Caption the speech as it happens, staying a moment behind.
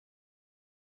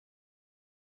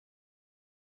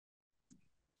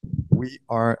we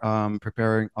are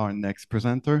preparing our next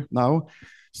presenter now.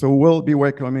 So we'll be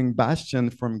welcoming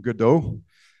Bastiaan from Godot.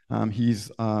 He's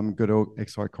Godot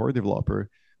XR Core Developer,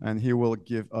 and he will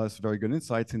give us very good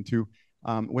insights into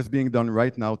what's being done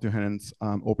right now to enhance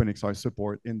OpenXR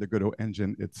support in the Godot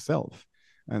engine itself.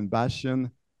 And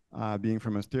Bastiaan, being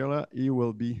from Australia, he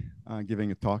will be giving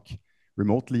a talk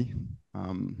remotely.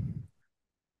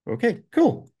 Okay,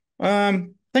 cool.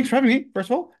 Thanks for having me, first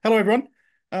of all. Hello, everyone.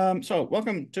 So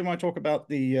welcome to my talk about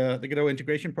the Godot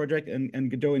integration project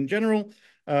and Godot in general,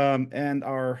 and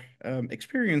our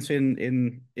experience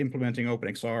in implementing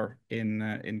OpenXR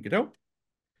in Godot.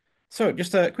 So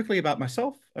just quickly about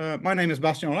myself. My name is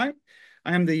Bastiaan Olij.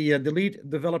 I am the lead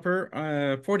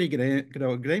developer for the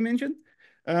Godot game engine.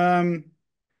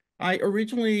 I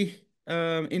originally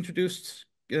introduced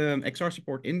XR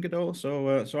support in Godot,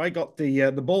 so I got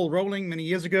the ball rolling many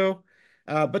years ago.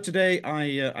 But today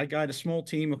I guide a small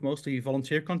team of mostly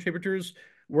volunteer contributors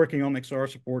working on XR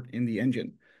support in the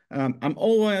engine. I'm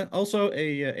also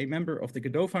a member of the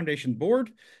Godot Foundation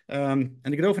board, and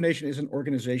the Godot Foundation is an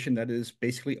organization that is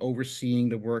basically overseeing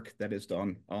the work that is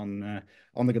done on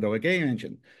the Godot game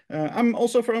engine. I'm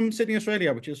also from Sydney,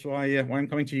 Australia, which is why I'm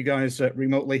coming to you guys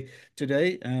remotely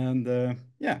today, and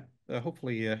yeah,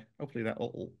 hopefully that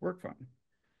will work fine.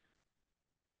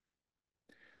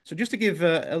 So just to give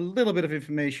a little bit of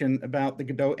information about the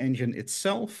Godot engine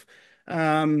itself.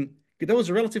 Godot is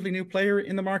a relatively new player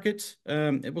in the market.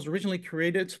 It was originally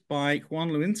created by Juan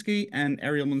Lewinsky and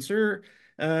Ariel Mansour,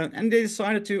 and they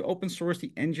decided to open source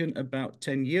the engine about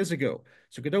 10 years ago.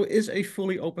 So Godot is a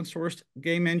fully open sourced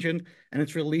game engine, and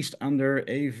it's released under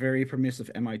a very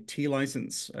permissive MIT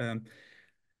license.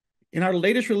 In our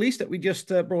latest release that we just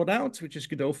brought out, which is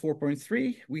Godot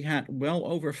 4.3, we had well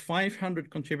over 500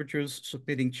 contributors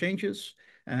submitting changes,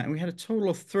 and we had a total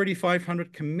of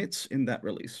 3,500 commits in that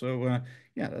release. So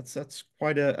yeah, that's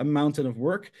quite a mountain of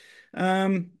work.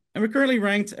 And we're currently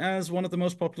ranked as one of the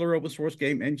most popular open source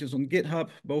game engines on GitHub,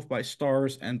 both by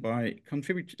stars and by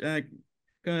contributions.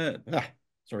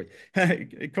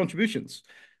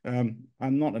 I'm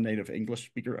not a native English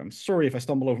speaker. I'm sorry if I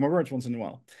stumble over my words once in a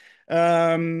while.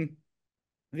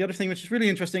 The other thing which is really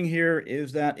interesting here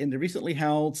is that in the recently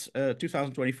held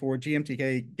 2024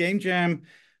 GMTK Game Jam,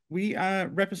 we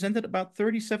represented about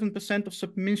 37% of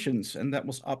submissions, and that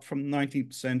was up from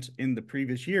 19% in the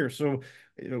previous year. So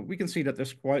we can see that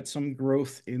there's quite some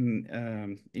growth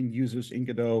in users in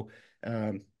Godot.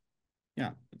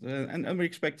 Yeah, and we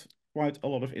expect quite a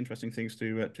lot of interesting things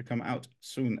to come out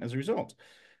soon as a result.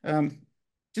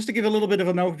 Just to give a little bit of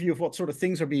an overview of what sort of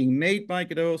things are being made by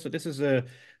Godot. So this is a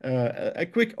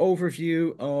quick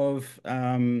overview of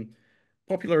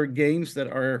popular games that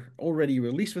are already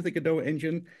released with the Godot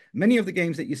engine. Many of the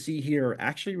games that you see here are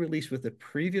actually released with the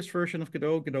previous version of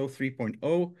Godot, Godot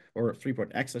 3.0 or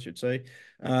 3.x, I should say.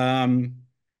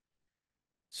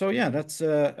 So yeah, that's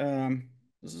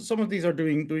some of these are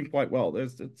doing quite well.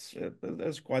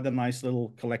 There's quite a nice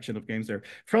little collection of games there.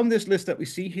 From this list that we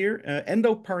see here,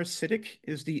 Endoparasitic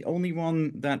is the only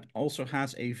one that also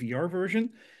has a VR version.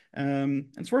 And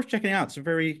it's worth checking out. It's a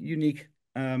very unique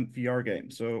VR game,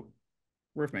 so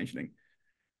worth mentioning.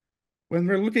 When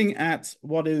we're looking at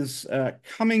what is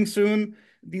coming soon,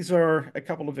 these are a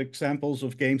couple of examples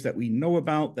of games that we know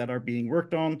about that are being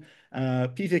worked on.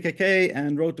 PVKK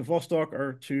and Road to Vostok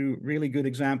are two really good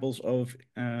examples of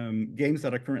games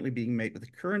that are currently being made with the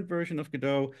current version of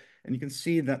Godot. And you can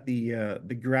see that the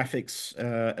graphics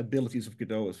abilities of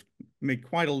Godot has made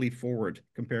quite a leap forward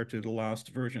compared to the last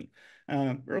version.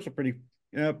 We're also pretty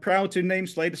proud to name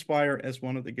Slay the Spire as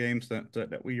one of the games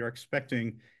that we are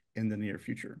expecting in the near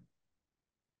future.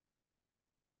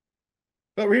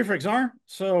 But we're here for XR.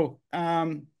 So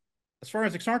as far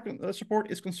as XR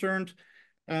support is concerned,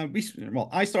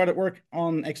 I started work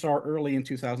on XR early in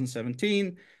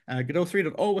 2017. Godot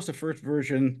 3.0 was the first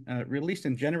version released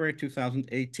in January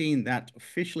 2018 that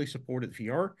officially supported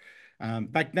VR.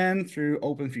 Back then, through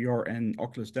OpenVR and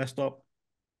Oculus Desktop.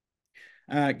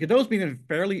 Godot's been a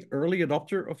fairly early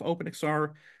adopter of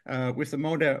OpenXR, with the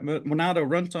Monado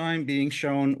runtime being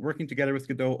shown working together with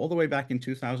Godot all the way back in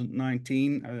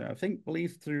 2019. I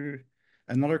believe through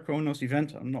another Chronos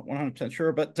event. I'm not 100%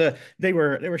 sure, but they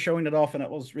were showing it off, and it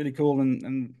was really cool.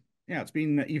 And yeah, it's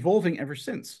been evolving ever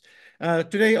since.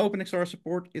 Today, OpenXR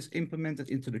support is implemented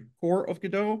into the core of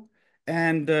Godot,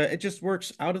 and it just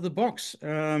works out of the box,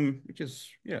 which is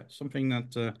something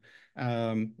that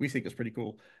we think is pretty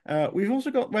cool. We've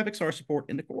also got WebXR support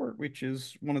in the core, which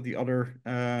is one of the other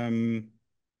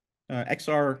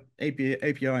XR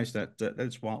APIs that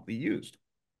is widely used.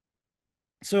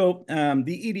 So the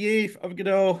EDA of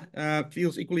Godot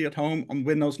feels equally at home on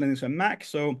Windows, Linux, and Mac.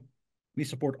 So We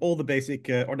support all the basic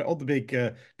all the big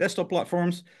desktop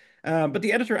platforms, but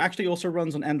the editor actually also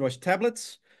runs on Android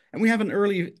tablets. And we have an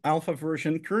early alpha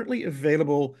version currently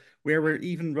available where we're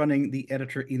even running the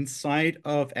editor inside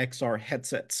of XR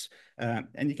headsets.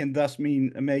 And you can thus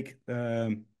make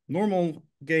normal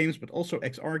games, but also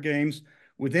XR games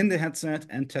within the headset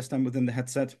and test them within the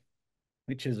headset,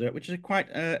 which is quite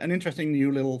an interesting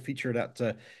new little feature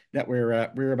that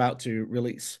we're about to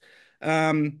release.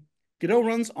 Godot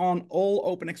runs on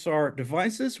all OpenXR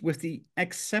devices with the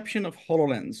exception of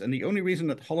HoloLens. And the only reason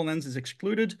that HoloLens is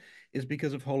excluded is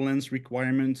because of HoloLens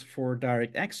requirements for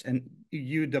DirectX and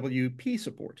UWP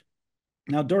support.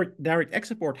 Now, DirectX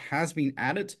support has been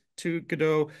added to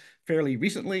Godot fairly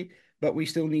recently, but we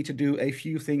still need to do a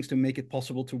few things to make it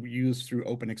possible to use through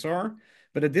OpenXR.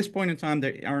 But at this point in time,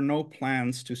 there are no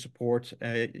plans to support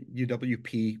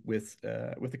UWP with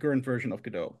the current version of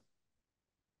Godot.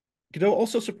 Godot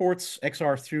also supports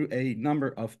XR through a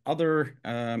number of other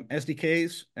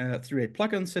SDKs through a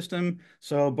plugin system.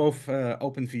 So both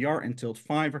OpenVR and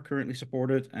Tilt5 are currently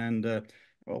supported, and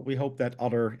well, we hope that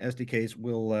other SDKs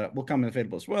will come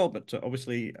available as well. But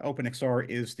obviously, OpenXR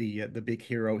is the big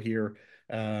hero here.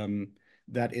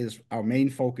 That is our main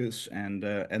focus, and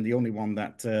the only one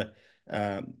that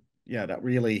that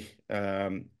really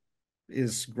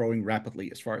is growing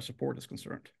rapidly as far as support is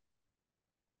concerned.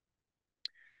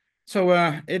 So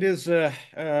it is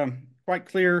quite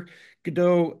clear,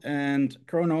 Godot and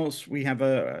Khronos, we have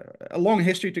a long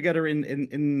history together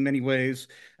in many ways.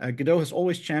 Godot has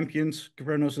always championed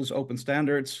Khronos' open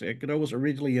standards. Godot was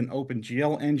originally an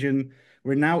OpenGL engine.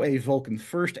 We're now a Vulkan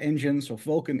first engine. So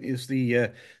Vulkan is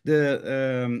the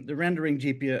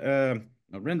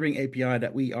rendering API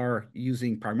that we are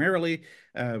using primarily.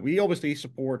 We obviously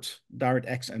support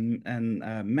DirectX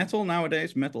and Metal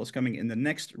nowadays. Metal is coming in the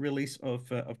next release of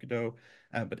Godot,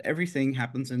 but everything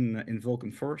happens in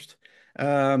Vulkan first.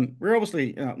 We're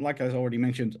obviously, like I already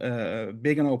mentioned,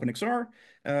 big on OpenXR,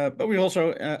 but we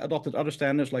also adopted other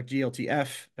standards like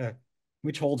GLTF,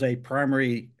 which holds a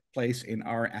primary place in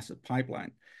our asset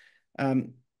pipeline.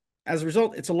 As a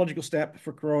result, it's a logical step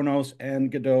for Khronos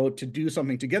and Godot to do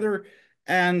something together.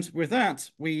 And with that,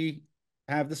 we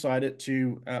have decided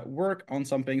to work on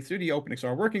something through the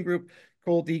OpenXR working group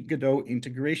called the Godot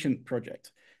Integration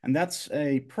Project. And that's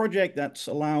a project that's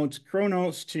allowed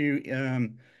Khronos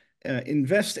to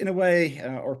invest in a way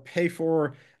or pay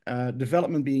for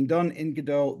development being done in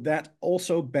Godot that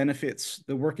also benefits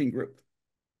the working group.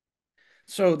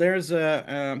 So there's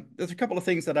a couple of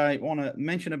things that I want to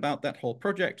mention about that whole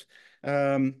project.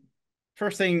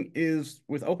 First thing is,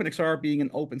 with OpenXR being an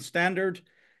open standard,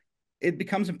 it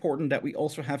becomes important that we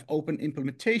also have open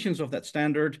implementations of that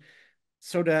standard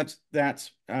so that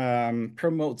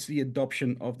promotes the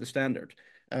adoption of the standard.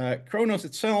 Khronos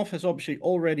itself has obviously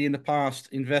already in the past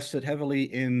invested heavily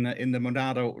in the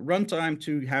Monado runtime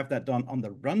to have that done on the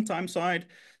runtime side.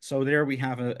 So there we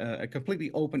have a completely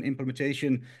open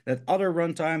implementation that other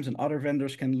runtimes and other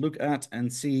vendors can look at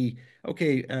and see,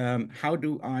 okay, how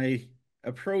do I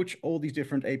approach all these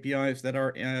different APIs that are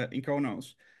in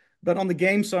Khronos? But on the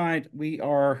game side, we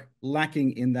are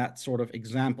lacking in that sort of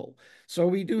example. So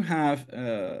we do have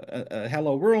a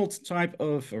Hello World type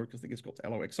of, or I think it's called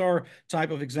Hello XR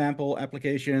type of example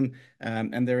application.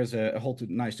 And there is a whole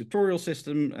nice tutorial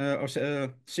system or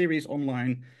series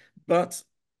online. But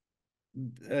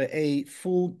a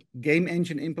full game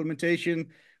engine implementation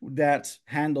that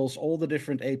handles all the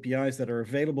different APIs that are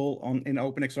available in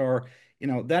OpenXR,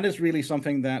 that is really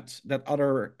something that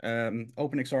other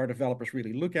OpenXR developers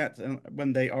really look at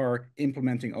when they are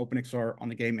implementing OpenXR on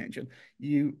the game engine.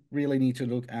 You really need to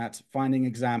look at finding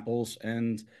examples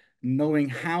and knowing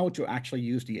how to actually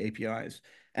use the APIs.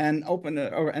 And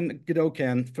Godot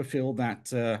can fulfill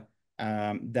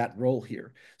that role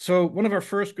here. So one of our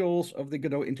first goals of the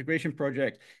Godot integration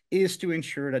project is to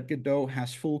ensure that Godot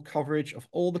has full coverage of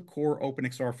all the core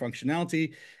OpenXR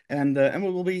functionality, and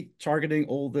we will be targeting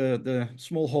all the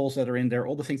small holes that are in there,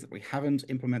 all the things that we haven't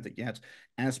implemented yet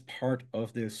as part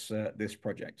of this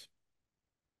project.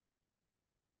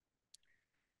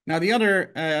 Now, the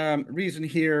other reason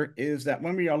here is that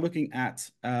when we are looking at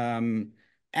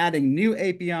adding new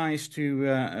APIs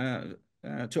to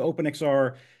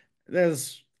OpenXR,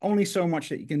 there's only so much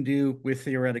that you can do with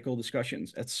theoretical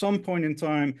discussions. At some point in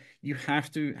time, you have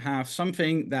to have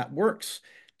something that works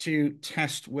to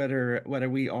test whether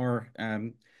we are,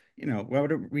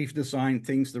 whether we've designed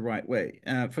things the right way.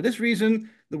 For this reason,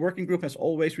 the working group has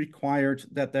always required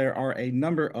that there are a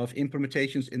number of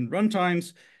implementations in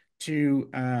runtimes to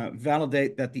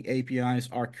validate that the APIs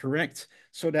are correct,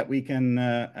 so that we can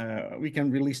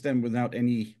release them without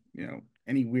any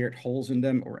weird holes in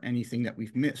them or anything that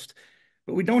we've missed.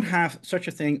 But we don't have such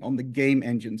a thing on the game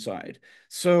engine side.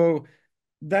 So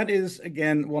that is,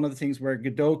 again, one of the things where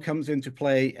Godot comes into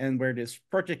play and where this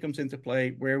project comes into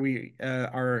play, where we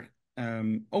are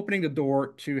opening the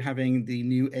door to having the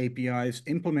new APIs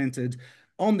implemented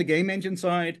on the game engine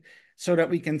side so that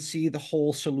we can see the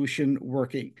whole solution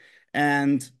working.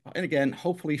 And again,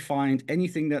 hopefully find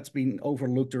anything that's been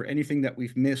overlooked or anything that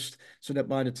we've missed, so that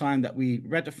by the time that we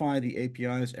ratify the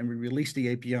APIs and we release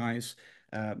the APIs,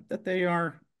 that they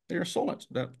are solid,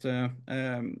 that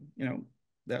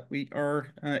that we are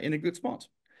in a good spot.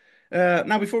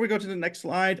 Now, before we go to the next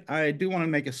slide, I do want to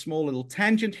make a small little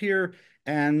tangent here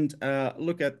and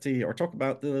talk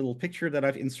about the little picture that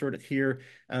I've inserted here.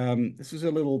 This is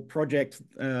a little project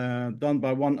done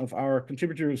by one of our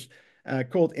contributors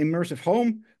called Immersive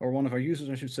Home, or one of our users,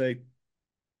 I should say,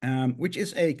 which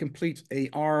is a complete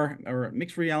AR or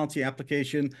mixed reality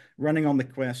application running on the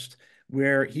Quest,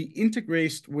 where he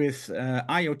integrates with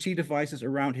IoT devices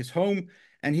around his home,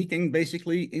 and he can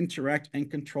basically interact and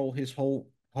control his whole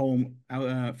home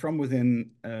from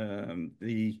within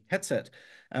the headset.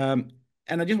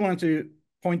 And I just wanted to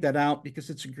point that out because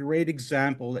it's a great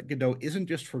example that Godot isn't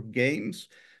just for games,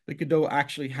 but Godot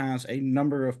actually has a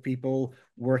number of people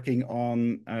working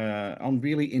on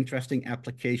really interesting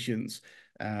applications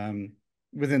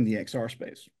within the XR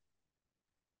space.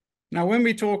 Now, when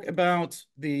we talk about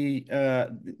the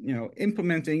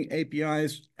implementing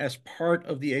APIs as part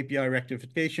of the API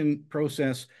rectification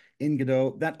process in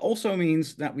Godot, that also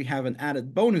means that we have an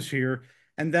added bonus here,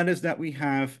 and that is that we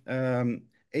have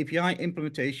API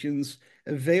implementations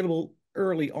available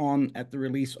early on at the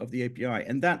release of the API.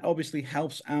 And that obviously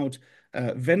helps out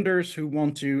vendors who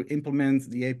want to implement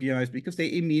the APIs, because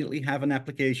they immediately have an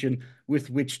application with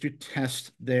which to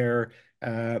test their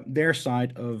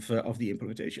side of the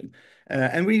implementation.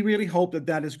 And we really hope that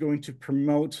that is going to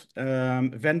promote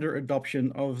vendor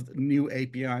adoption of new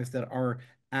APIs that are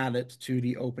added to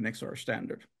the OpenXR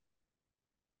standard.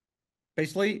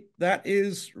 Basically, that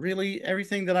is really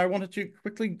everything that I wanted to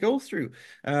quickly go through.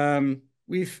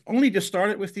 We've only just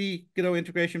started with the Godot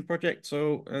integration project,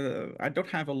 so I don't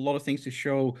have a lot of things to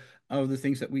show of the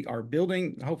things that we are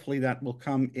building. Hopefully that will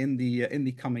come in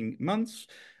the coming months.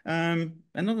 And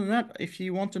other than that, if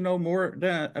you want to know more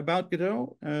about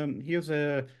Godot, here's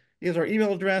our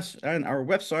email address and our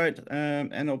website.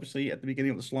 And obviously at the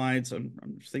beginning of the slides, I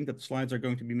think that the slides are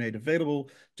going to be made available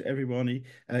to everybody,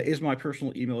 is my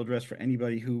personal email address for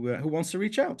anybody who wants to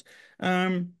reach out.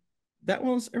 That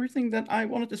was everything that I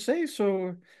wanted to say.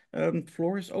 So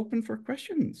floor is open for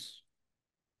questions.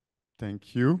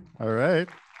 Thank you. All right.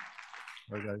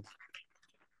 All right, guys.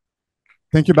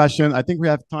 Thank you, Bastiaan. I think we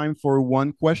have time for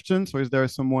one question. So is there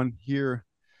someone here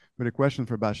with a question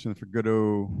for Bastiaan for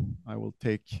Godot? I will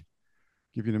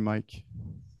give you the mic.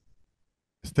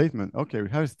 Statement. Okay, we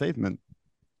have a statement.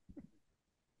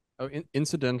 Oh,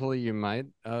 incidentally, you might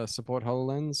support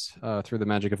HoloLens through the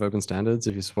magic of open standards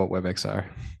if you support WebXR.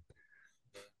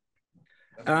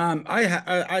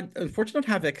 I unfortunately don't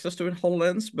have access to a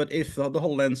HoloLens, but if the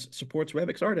HoloLens supports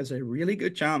WebXR, there's a really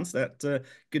good chance that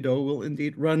Godot will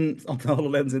indeed run on the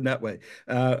HoloLens in that way.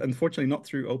 Unfortunately, not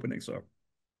through OpenXR.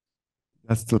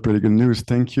 That's still pretty good news.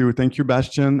 Thank you. Thank you,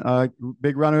 Bastiaan.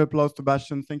 Big round of applause to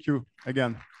Bastiaan. Thank you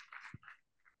again.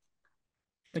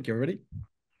 Thank you, everybody.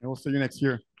 And we'll see you next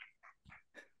year.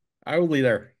 I will be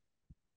there.